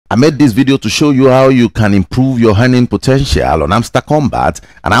I made this video to show you how you can improve your earning potential on Hamster Kombat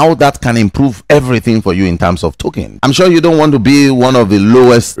and how that can improve everything for you in terms of token. I'm sure you don't want to be one of the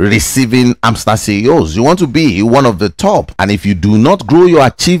lowest receiving Hamster CEOs. You want to be one of the top. And if you do not grow your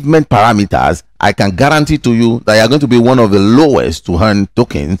achievement parameters, I can guarantee to you that you're going to be one of the lowest to earn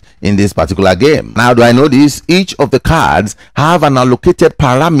tokens in this particular game. Now, do I know this? Each of the cards have an allocated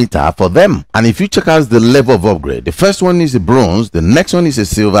parameter for them. And if you check out the level of upgrade, the first one is a bronze, the next one is a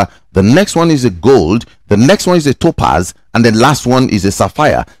silver, the next one is a gold, the next one is a topaz, and the last one is a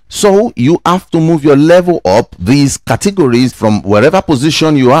sapphire. So you have to move your level up these categories from wherever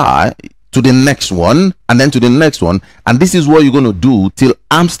position you are to the next one, and then to the next one. And this is what you're going to do till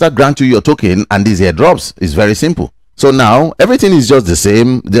Hamster grant you your token and these airdrops. It's very simple. So now everything is just the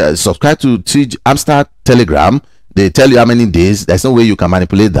same. Subscribe to Hamster Telegram. They tell you how many days. There's no way you can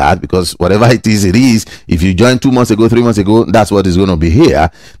manipulate that, because whatever it is, it is. If you joined 2 months ago, 3 months ago, that's what is going to be here.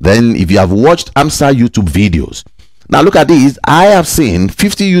 Then if you have watched Hamster YouTube videos, now look at these. I have seen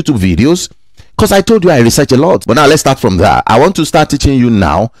 50 YouTube videos, because I told you I research a lot. But now let's start from there. I want to start teaching you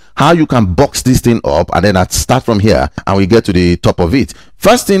now how you can box this thing up, and then I start from here and we get to the top of it.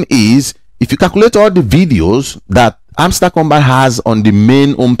 First thing is, if you calculate all the videos that Hamster Kombat has on the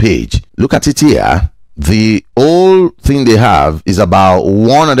main home page, look at it here. The whole thing they have is about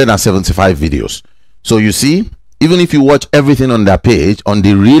 175 videos. So you see, even if you watch everything on their page, on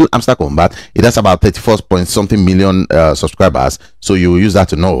the real Hamster Kombat, it has about 34 point something million subscribers. So you will use that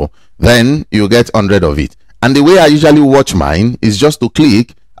to know. Then you get 100 of it. And the way I usually watch mine is just to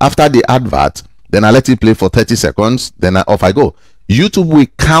click after the advert, then I let it play for 30 seconds, then off I go. YouTube will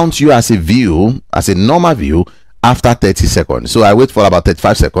count you as a view, as a normal view, after 30 seconds. So I wait for about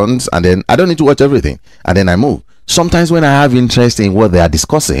 35 seconds, and then I don't need to watch everything, and then I move. Sometimes when I have interest in what they are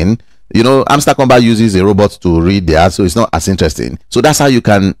discussing, you know, Hamster Kombat uses a robot to read the ad, so it's not as interesting. So that's how you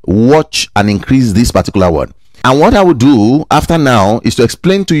can watch and increase this particular one. And what I will do after now is to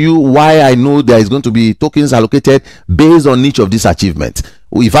explain to you why I know there is going to be tokens allocated based on each of these achievements.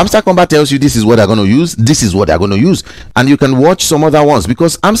 If Hamster Kombat tells you this is what they're going to use, this is what they're going to use. And you can watch some other ones,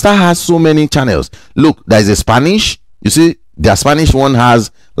 because Hamster has so many channels. Look, there is a Spanish. You see, their Spanish one has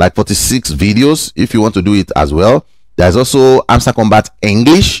like 46 videos if you want to do it as well. There's also Hamster Kombat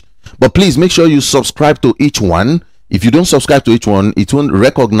English. But please make sure you subscribe to each one. If you don't subscribe to each one, it won't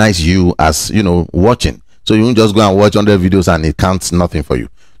recognize you as, you know, watching. So you won't just go and watch 100 videos and it counts nothing for you.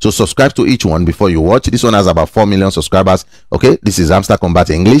 So subscribe to each one before you watch. This one has about 4 million subscribers. Okay, this is Hamster Kombat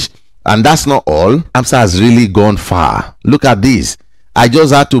English. And that's not all. Hamster has really gone far. Look at this. I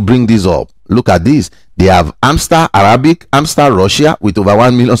just had to bring this up. Look at this. They have Hamster Arabic, Hamster Russia with over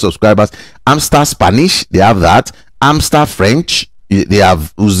 1 million subscribers. Hamster Spanish, they have that. Hamster French, they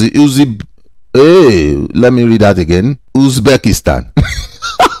have hey, let me read that again. Uzbekistan.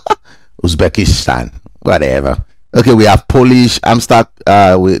 Uzbekistan. Whatever. Okay, we have Polish, Hamster,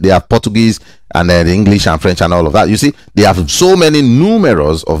 they have Portuguese, and then English and French and all of that. You see, they have so many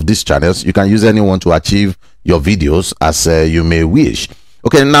numerous of these channels. You can use anyone to achieve your videos as you may wish.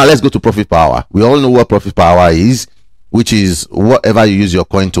 Okay, now let's go to profit power. We all know what profit power is, which is whatever you use your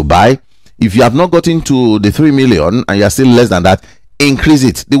coin to buy. If you have not gotten to the 3 million and you are still less than that, increase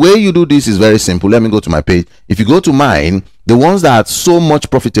it. The way you do this is very simple. Let me go to my page. If you go to mine, the ones that are so much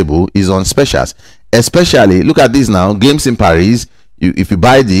profitable is on specials. Especially, look at this now, games in Paris. If you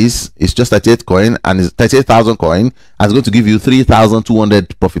buy this, it's just 38 coin, and it's 38,000 coin, and it's going to give you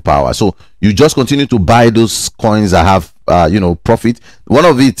 3,200 profit power. So you just continue to buy those coins that have you know, profit. One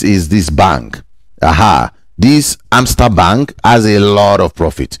of it is this bank. This Hamster Bank has a lot of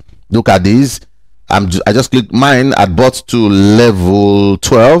profit. Look at this. I just clicked mine. I bought to level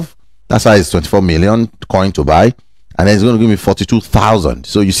 12. That's why it's 24 million coin to buy, and then it's going to give me 42,000.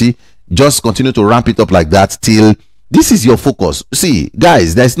 So you see, just continue to ramp it up like that till this is your focus. See,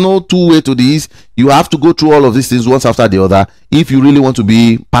 guys, there's no two-way to this. You have to go through all of these things once after the other if you really want to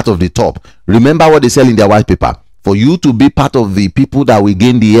be part of the top. Remember what they sell in their white paper. For you to be part of the people that will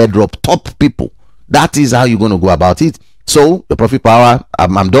gain the airdrop, top people, that is how you're going to go about it. So the profit power,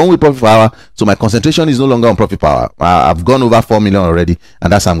 I'm done with profit power. So my concentration is no longer on profit power. I've gone over 4 million already,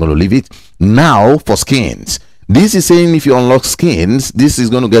 and that's how I'm going to leave it. Now for skins. This is saying if you unlock skins, this is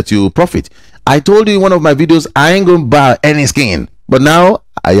going to get you profit. I told you in one of my videos, I ain't going to buy any skin. But now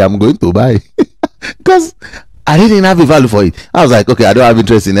I am going to buy. Because I didn't have a value for it. I was like, okay, I don't have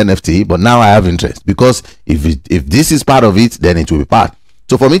interest in NFT, but now I have interest. Because if this is part of it, then it will be part.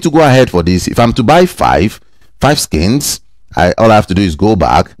 So for me to go ahead for this, if I'm to buy five skins, all I have to do is go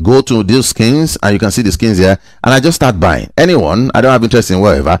back, go to these skins, and you can see the skins here, and I just start buying anyone. I don't have interest in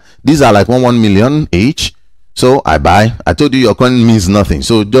whatever. These are like 1 million each. So I buy. I told you your coin means nothing,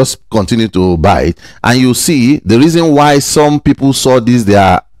 so just continue to buy it, and you see the reason why some people saw this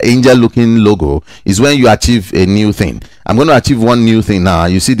their angel looking logo is when you achieve a new thing. I'm going to achieve one new thing now.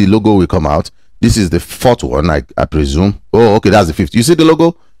 You see the logo will come out. This is the fourth one, I presume. Oh, okay, that's the fifth. You see the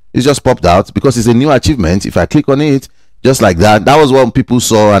logo? It's just popped out because it's a new achievement. If I click on it, just like that, that was what people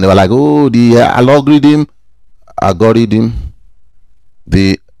saw, and they were like, oh, the algorithm,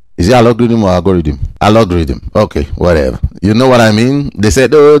 is it algorithm or algorithm? Algorithm. Okay, whatever. You know what I mean? They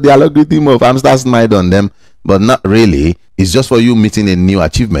said, oh, the algorithm of Hamster smiled on them, but not really. It's just for you meeting a new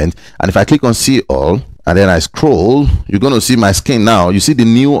achievement. And if I click on see all and then I scroll, you're going to see my skin now. You see the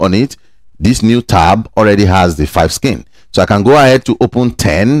new on it. This new tab already has the 5 skin. So I can go ahead to open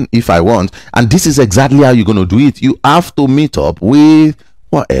 10 if I want. And this is exactly how you're going to do it. You have to meet up with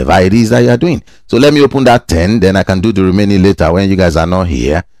whatever it is that you're doing. So let me open that 10. Then I can do the remaining later when you guys are not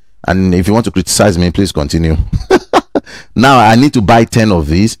here. And if you want to criticize me, please continue. Now I need to buy 10 of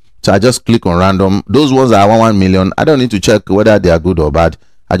these. So I just click on random. Those ones that are 1 million, I don't need to check whether they are good or bad.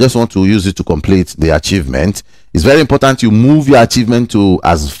 I just want to use it to complete the achievement. It's very important you move your achievement to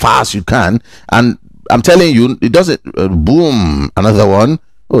as far as you can. And I'm telling you, it doesn't boom, another one.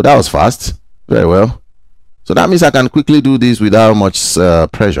 Oh, that was fast. Very well. So that means I can quickly do this without much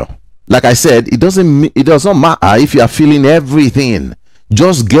pressure. Like I said, it doesn't matter if you are feeling everything.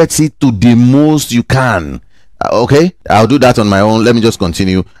 Just get it to the most you can. Okay, I'll do that on my own. Let me just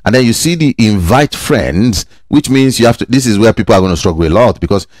continue. And then you see the invite friends, which means you have to, this is where people are going to struggle a lot,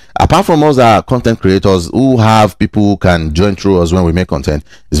 because apart from us are content creators who have people who can join through us when we make content,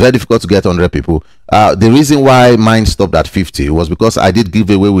 it's very difficult to get 100 people. The reason why mine stopped at 50 was because I did give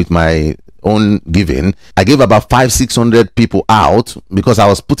away with my own giving. I gave about 500-600 people out because I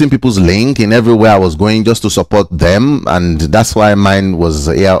was putting people's link in everywhere I was going just to support them, and that's why mine was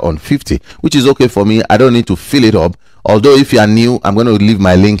here on 50, which is okay for me. I don't need to fill it up. Although if you are new, I'm going to leave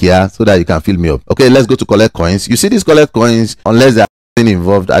my link here so that you can fill me up. Okay, let's go to collect coins. You see these collect coins, unless they're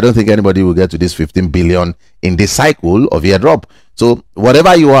involved, I don't think anybody will get to this 15 billion in this cycle of airdrop. So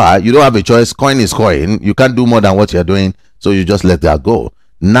whatever you are, you don't have a choice. Coin is coin. You can't do more than what you're doing, so you just let that go.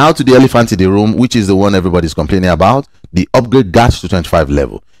 Now to the elephant in the room, which is the one everybody's complaining about, the upgrade got to 25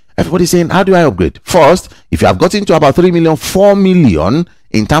 level. Everybody's saying, how do I upgrade? First, if you have gotten to about 3 million, 4 million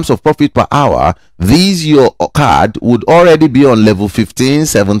in terms of profit per hour, your card would already be on level 15,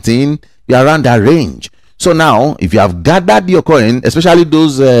 17, you're around that range. So now, if you have gathered your coin, especially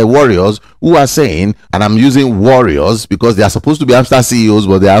those warriors who are saying, and I'm using warriors because they are supposed to be hamster CEOs,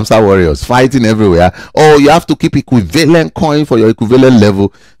 but they're hamster warriors fighting everywhere. Oh, you have to keep equivalent coin for your equivalent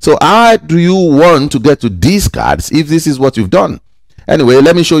level. So how do you want to get to these cards if this is what you've done? Anyway,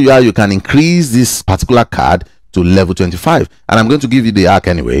 let me show you how you can increase this particular card to level 25. And I'm going to give you the hack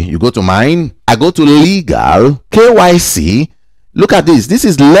anyway. You go to mine. I go to legal, KYC. Look at this. This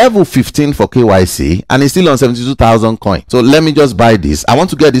is level 15 for KYC and it's still on 72,000 coin. So let me just buy this. I want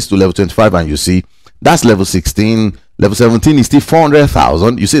to get this to level 25 and you see that's level 16. Level 17 is still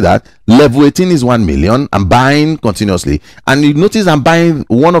 400,000. You see that? Level 18 is 1 million. I'm buying continuously. And you notice I'm buying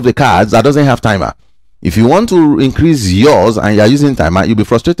one of the cards that doesn't have timer. If you want to increase yours and you're using timer, you'll be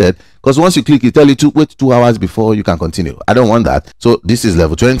frustrated because once you click, it tells you to wait 2 hours before you can continue. I don't want that. So this is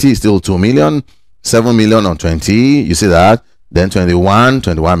level 20, still 2 million, 7 million on 20. You see that? Then 21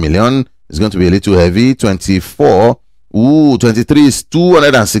 million is going to be a little heavy. 24, 23 is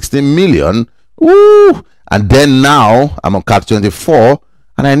 216 million. And then now I'm on card 24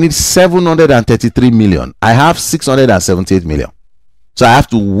 and I need 733 million. I have 678 million. So I have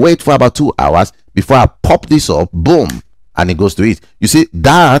to wait for about 2 hours before I pop this up, boom, and it goes to it. You see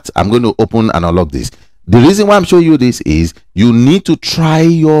that I'm going to open and unlock this. The reason why I'm showing you this is you need to try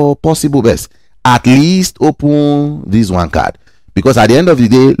your possible best. At least open this one card, because at the end of the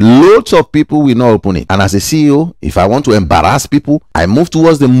day, loads of people will not open it. And as a CEO, if I want to embarrass people, I move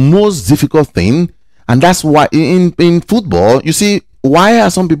towards the most difficult thing. And that's why in football, you see, why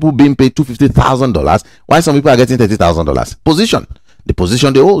are some people being paid $250,000? Why some people are getting $30,000? Position, the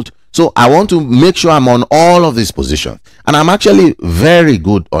position they hold. So I want to make sure I'm on all of these positions, and I'm actually very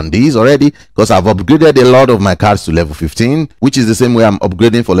good on these already because I've upgraded a lot of my cards to level 15, which is the same way I'm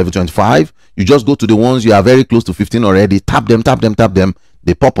upgrading for level 25. You just go to the ones you are very close to 15 already, tap them,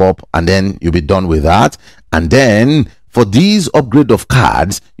 they pop up, and then you'll be done with that. And then for these upgrade of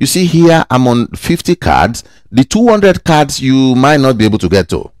cards, you see here I'm on 50 cards. The 200 cards you might not be able to get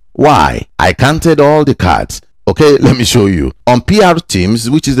to. Why? I counted all the cards. Okay, let me show you. On PR teams,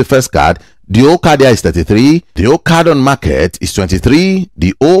 which is the first card, the old card there is 33. The old card on market is 23.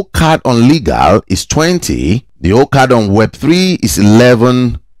 The old card on legal is 20. The old card on web3 is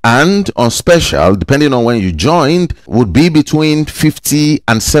 11. and on special, depending on when you joined, would be between 50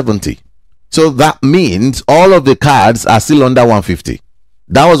 and 70. So that means all of the cards are still under 150.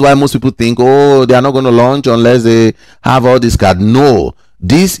 That was why most people think, oh, they are not going to launch unless they have all this card. No,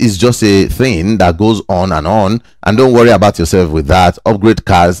 this is just a thing that goes on, and don't worry about yourself with that. Upgrade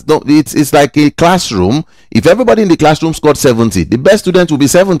cards. It's like a classroom. If everybody in the classroom scored 70, the best student will be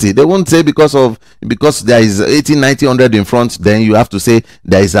 70. They won't say because there is 80, 90, 100 in front, then you have to say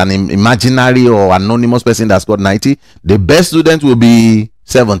there is an imaginary or anonymous person that scored 90. The best student will be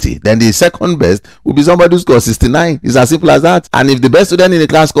 70. Then the second best will be somebody who scored 69. It's as simple as that. And if the best student in the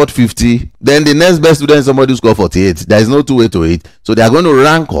class scored 50, then the next best student is somebody who scored 48. There is no two way to it. So they are going to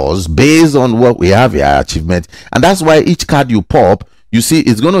rank us based on what we have here, achievement. And that's why each card you pop, you see,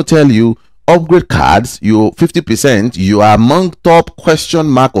 it's going to tell you upgrade cards, you 50%, you are among top question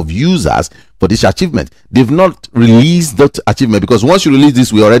mark of users for this achievement. They've not released that achievement, because once you release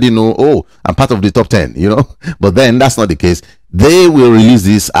this, we already know, oh, I'm part of the top 10, you know. But then that's not the case. They will release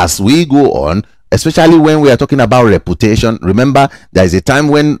this as we go on, especially when we are talking about reputation. Remember, there is a time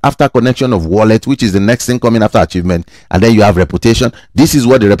when after connection of wallet, which is the next thing coming after achievement, and then you have reputation. This is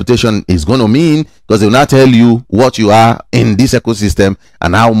what the reputation is going to mean, because they will not tell you what you are in this ecosystem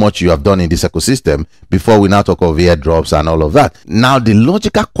and how much you have done in this ecosystem before we now talk of airdrops and all of that. Now, the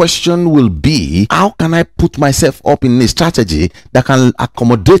logical question will be, how can I put myself up in a strategy that can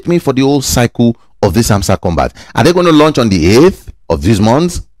accommodate me for the whole cycle of this Hamster Kombat? Are they going to launch on the 8th of this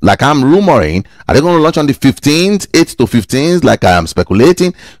month, like I'm rumoring? Are they going to launch on the 15th, 8th to 15th, like I am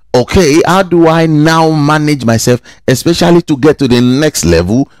speculating? Okay, how do I now manage myself, especially to get to the next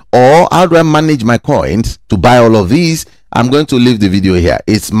level? Or how do I manage my coins to buy all of these? I'm going to leave the video here.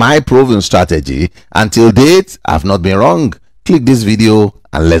 It's my proven strategy. Until date, I've not been wrong. Click this video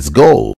and let's go.